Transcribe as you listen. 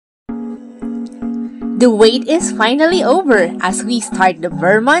The wait is finally over as we start the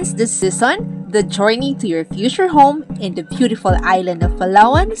BER-months this season. The journey to your future home in the beautiful island of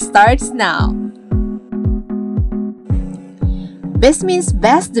Palawan starts now. VisMin's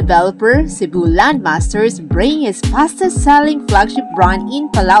best developer, Cebu Landmasters, bringing its fastest-selling flagship brand in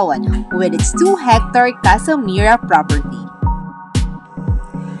Palawan with its 2-hectare Casa Mira property.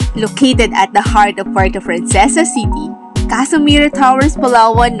 Located at the heart of Puerto Princesa City, Casa Mira Towers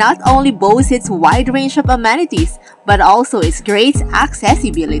Palawan not only boasts its wide range of amenities, but also its great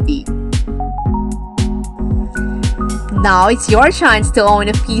accessibility. Now it's your chance to own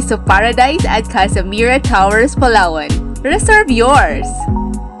a piece of paradise at Casa Mira Towers Palawan. Reserve yours!